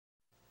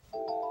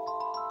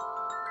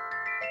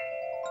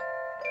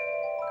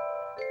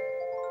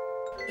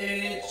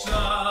It's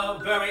a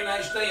very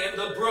nice day in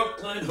the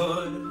Brooklyn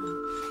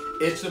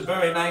hood. It's a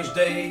very nice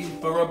day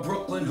for a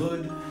Brooklyn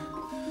hood.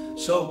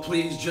 So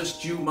please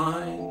just you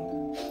mind.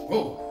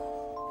 Oh,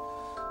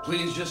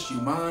 please just you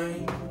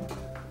mind.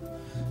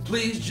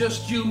 Please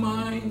just you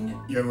mind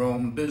your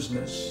own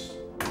business.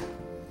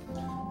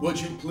 Would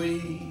you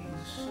please?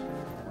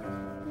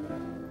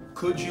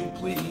 Could you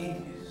please?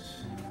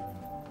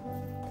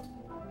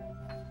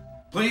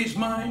 Please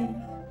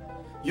mind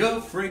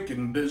your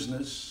freaking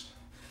business.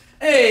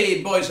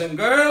 Hey, boys and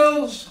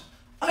girls,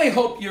 I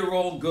hope you're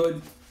all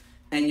good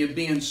and you're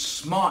being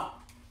smart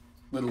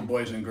little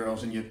boys and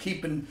girls and you're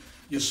keeping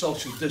your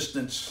social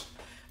distance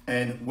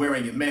and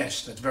wearing your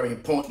mask. That's very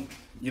important.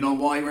 You know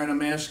why wearing a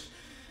mask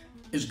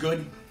is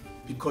good?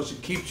 Because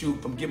it keeps you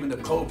from giving the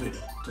COVID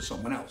to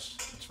someone else.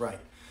 That's right.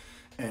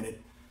 And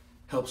it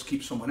helps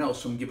keep someone else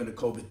from giving the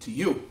COVID to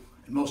you.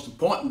 And most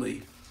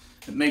importantly,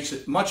 it makes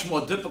it much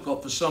more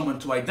difficult for someone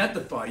to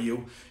identify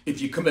you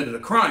if you committed a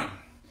crime.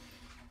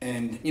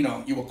 And, you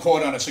know, you were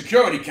caught on a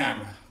security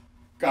camera.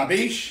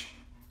 Gabish?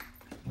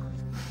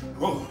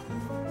 Oh.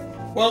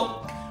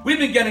 Well, we've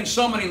been getting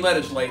so many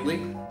letters lately.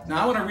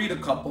 Now I want to read a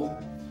couple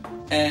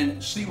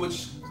and see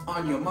what's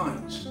on your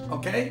minds,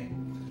 okay?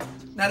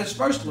 Now this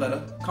first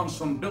letter comes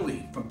from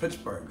Billy from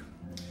Pittsburgh.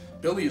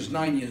 Billy is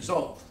 9 years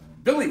old.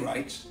 Billy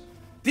writes,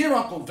 "Dear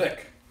Uncle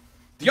Vic,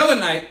 the other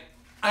night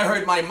I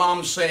heard my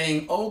mom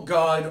saying, 'Oh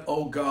God,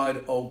 oh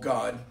God, oh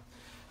God.'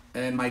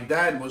 And my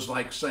dad was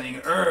like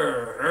saying,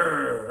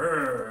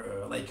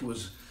 like he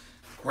was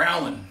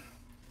growling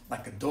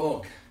like a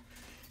dog.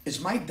 Is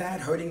my dad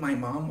hurting my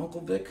mom,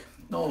 Uncle Vic?"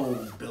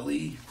 "No,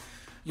 Billy.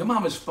 Your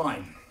mom is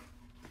fine.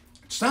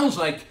 It sounds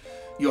like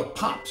your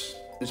pops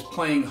is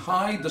playing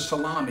hide the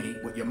salami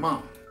with your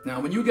mom. Now,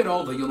 when you get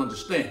older, you'll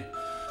understand.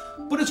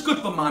 But it's good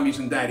for mommies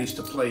and daddies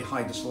to play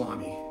hide the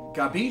salami.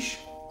 Gabish?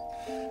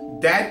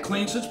 Dad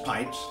cleans his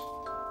pipes,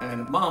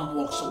 and mom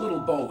walks a little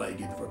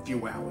bow-legged for a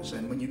few hours.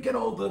 And when you get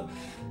older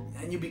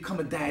and you become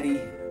a daddy,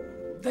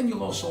 then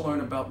you'll also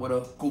learn about what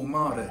a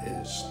gumara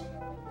is."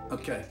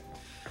 Okay.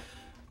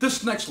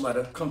 This next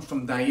letter comes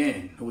from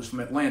Diane, who is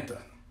from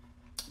Atlanta.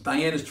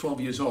 Diane is 12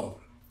 years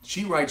old.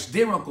 She writes,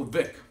 "Dear Uncle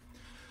Vic,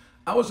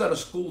 I was at a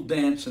school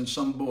dance and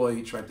some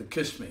boy tried to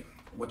kiss me.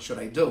 What should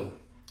I do?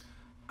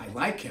 I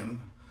like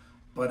him,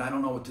 but I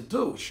don't know what to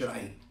do. Should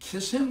I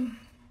kiss him?"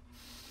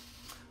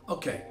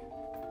 Okay,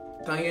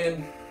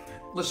 Diane,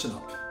 listen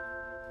up.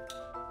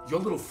 Your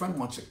little friend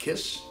wants a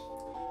kiss?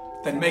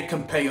 Then make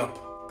him pay up.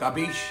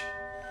 Gabish?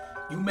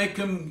 You make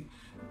him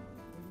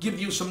give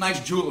you some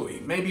nice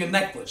jewelry, maybe a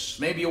necklace,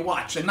 maybe a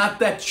watch, and not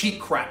that cheap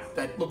crap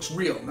that looks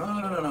real.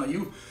 No.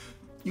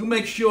 You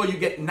make sure you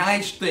get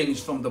nice things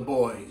from the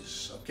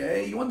boys,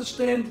 okay? You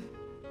understand?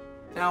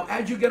 Now,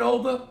 as you get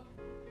older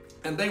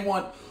and they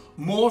want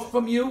more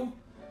from you,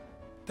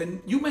 then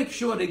you make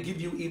sure they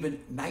give you even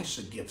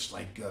nicer gifts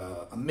like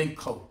a mink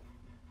coat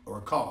or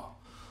a car,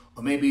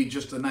 or maybe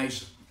just a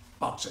nice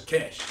box of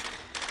cash.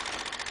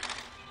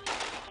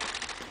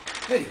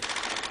 Hey,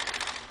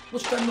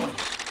 what's that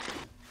noise?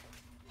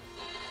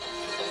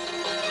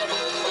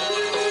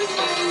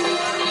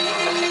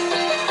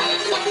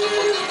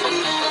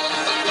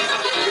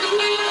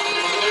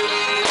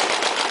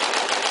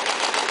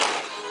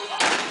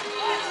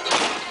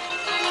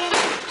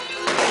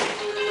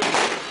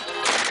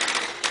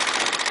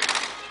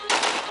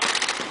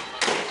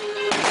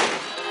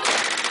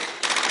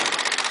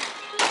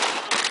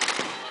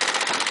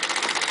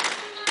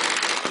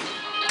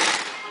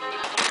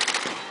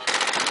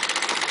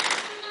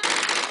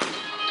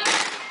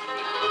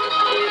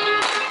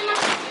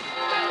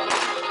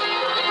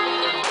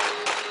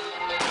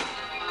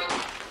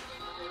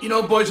 You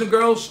know, boys and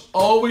girls,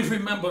 always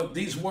remember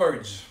these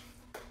words.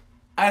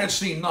 I didn't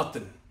see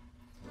nothing.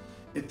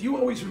 If you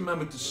always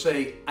remember to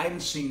say, I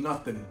didn't see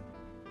nothing,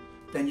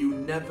 then you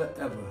never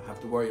ever have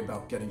to worry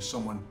about getting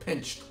someone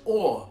pinched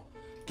or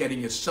getting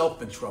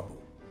yourself in trouble.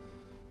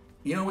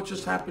 You know what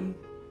just happened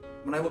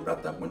when I looked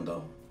out that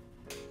window?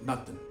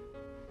 Nothing.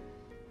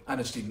 I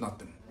didn't see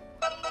nothing.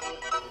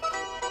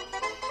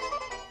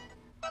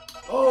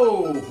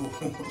 Oh,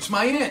 it's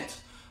my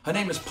aunt. Her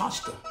name is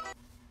Pasta.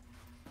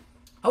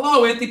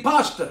 Hello, Auntie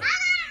Pasta.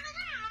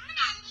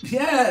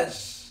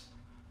 Yes.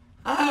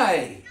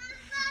 Hi.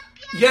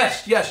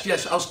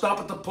 Yes. I'll stop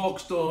at the pork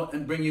store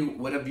and bring you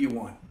whatever you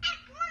want.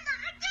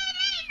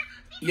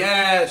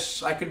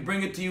 Yes, I can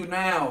bring it to you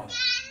now.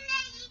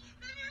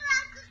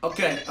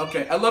 Okay.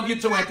 I love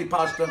you too, Auntie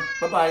Pasta.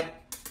 Bye-bye.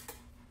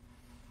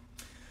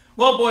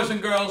 Well, boys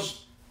and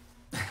girls,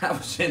 that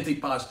was Auntie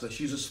Pasta.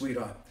 She's a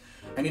sweetheart.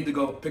 I need to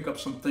go pick up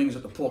some things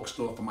at the pork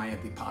store for my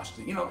Auntie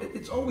Pasta. You know,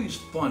 it's always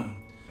fun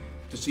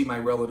to see my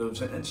relatives,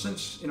 and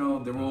since, you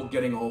know, they're all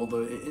getting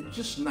older, it's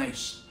just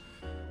nice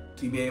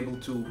to be able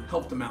to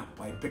help them out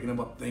by picking them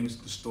up things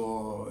at the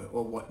store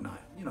or whatnot.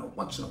 You know,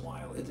 once in a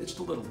while. It's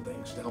the little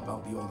things to help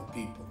out the older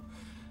people.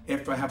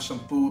 After I have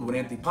some food with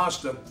Auntie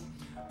Pasta,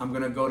 I'm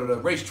gonna go to the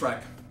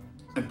racetrack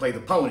and play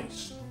the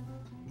ponies.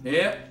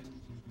 Yeah.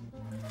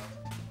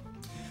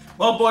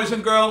 Well, boys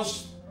and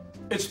girls,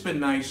 it's been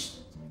nice.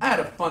 I had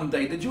a fun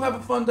day. Did you have a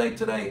fun day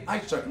today? I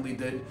certainly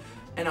did.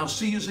 And I'll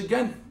see yous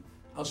again.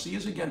 I'll see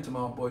yous again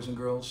tomorrow, boys and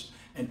girls.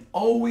 And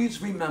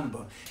always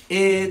remember,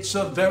 it's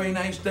a very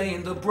nice day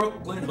in the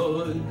Brooklyn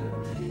hood.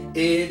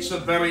 It's a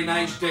very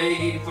nice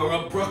day for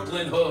a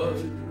Brooklyn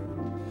hood.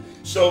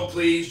 So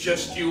please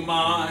just you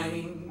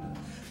mind,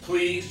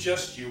 please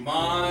just you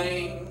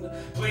mind,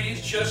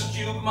 please just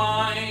you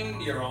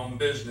mind your own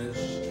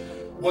business.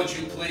 Would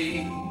you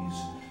please,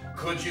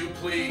 could you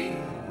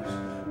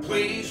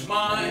please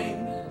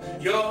mind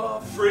your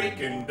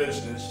freaking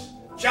business.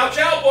 Ciao,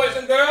 ciao, boys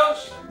and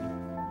girls.